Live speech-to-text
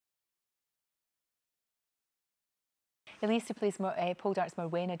Ellise, who plays Poldark's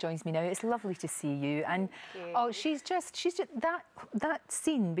Morwenna, joins me now. It's lovely to see you. And oh, she's just that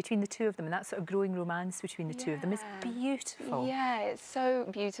scene between the two of them and that sort of growing romance between the two of them is beautiful. Yeah, it's so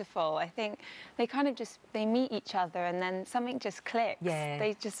beautiful. I think they kind of they meet each other and then something just clicks. Yeah.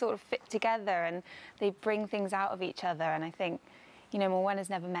 They just sort of fit together and they bring things out of each other. And I think, you know, Morwenna's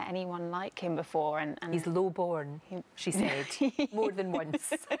never met anyone like him before. And he's low-born, she said, more than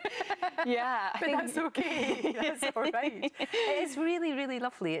once. Yeah. But that's okay. That's all right. It's really, really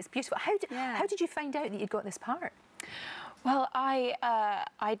lovely. It's beautiful. How did you find out that you'd got this part? Well, I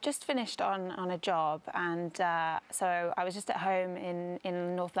just finished on a job, and so I was just at home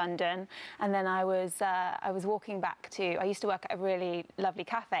in North London, and then I was walking back to. I used to work at a really lovely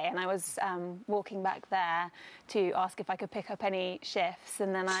cafe, and I was walking back there to ask if I could pick up any shifts,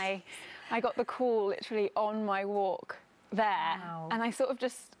 and then I got the call literally on my walk there, wow. And I sort of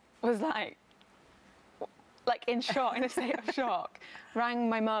just was like in shock, in a state of shock. Rang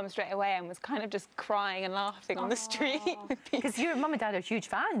my mum straight away and was kind of just crying and laughing on the street. Because your mum and dad are huge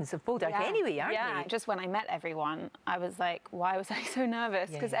fans of Poldark anyway, aren't they? Yeah, just when I met everyone, I was like, why was I so nervous?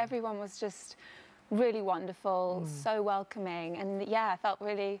 Because everyone was just really wonderful, so welcoming, and I felt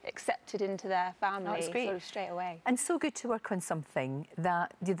really accepted into their family sort of straight away. And so good to work on something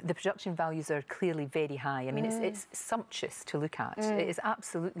that the production values are clearly very high. I mean, it's sumptuous to look at. It is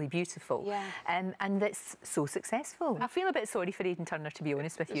absolutely beautiful, and it's so successful. I feel a bit sorry for Aidan Turner, to be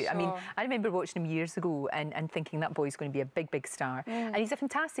honest with you. I mean, I remember watching him years ago and thinking that boy's going to be a big, big star, and he's a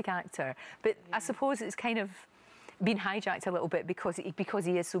fantastic actor. But I suppose it's kind of been hijacked a little bit because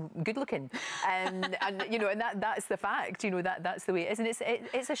he is so good looking, and you know, and that's the fact. You know, that's the way it is, and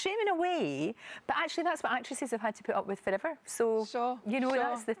it's a shame in a way, but actually that's what actresses have had to put up with forever. So you know,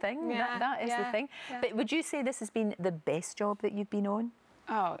 that's the thing. That is the thing. But would you say this has been the best job that you've been on?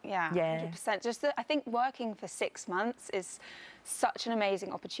 Oh yeah, 100%. Just I think working for 6 months is such an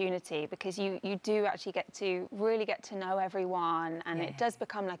amazing opportunity because you do actually really get to know everyone, and it does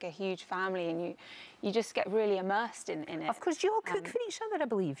become like a huge family, and you just get really immersed in it. Of course, you all cook for each other, I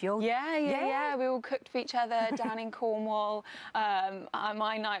believe. You all... Yeah. We all cooked for each other down in Cornwall.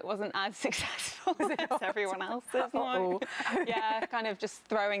 My night wasn't as successful as everyone else's. Yeah, kind of just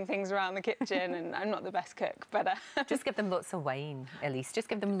throwing things around the kitchen, and I'm not the best cook, but just give them lots of wine, Ellise. Just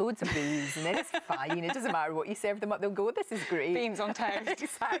give them loads of booze, and then it's fine. It doesn't matter what you serve them up; they'll go, "This is great." Beans on toast.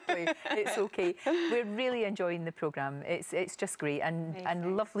 Exactly. It's okay. We're really enjoying the programme. It's just great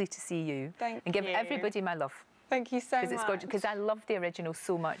and lovely to see you. Thank and give you. Everybody my love. Thank you so much. Because it's gorgeous. Because I loved the original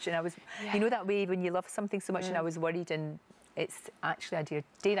so much, and I was, you know, that way when you love something so much, and I was worried, and it's actually,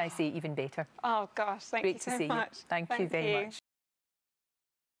 dare I say, even better. Oh gosh, thank you so much. Great to see you. Thank you very much.